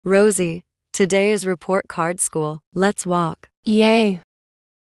Rosie, today is report card school. Let's walk. Yay.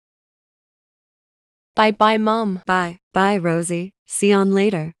 Bye-bye, Mom. Bye. Bye, Rosie. See on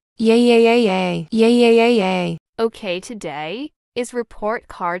later. Yay, yay, yay, yay. Yay, yay, yay, yay. Okay, today is report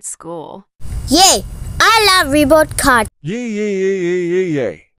card school. Yay! I love report card. Yay, yay, yay, yay, yay,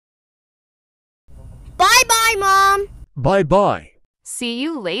 yay. Bye-bye, Mom. Bye-bye. See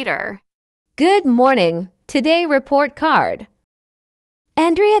you later. Good morning. Today report card.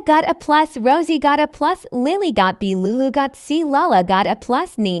 Andrea got a plus, Rosie got a plus, Lily got B, Lulu got C, Lala got a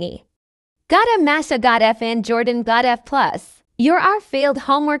plus, Nini got a, Masha got F, and Jordan got F plus. You're our failed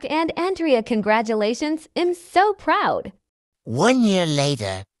homework, and Andrea, congratulations. I'm so proud. 1 year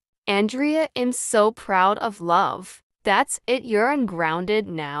later. Andrea, I'm so proud of love. That's it, you're ungrounded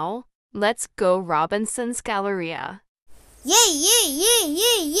now. Let's go Robinson's Galleria. Yay, yay, yay,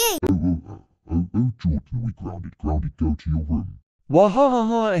 yay, yay. Oh, Jordan, we grounded. Grounded, go to your room.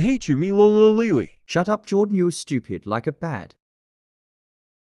 Wahahaha, I hate you, me Lily. Shut up, Jordan, you're stupid, like a bat.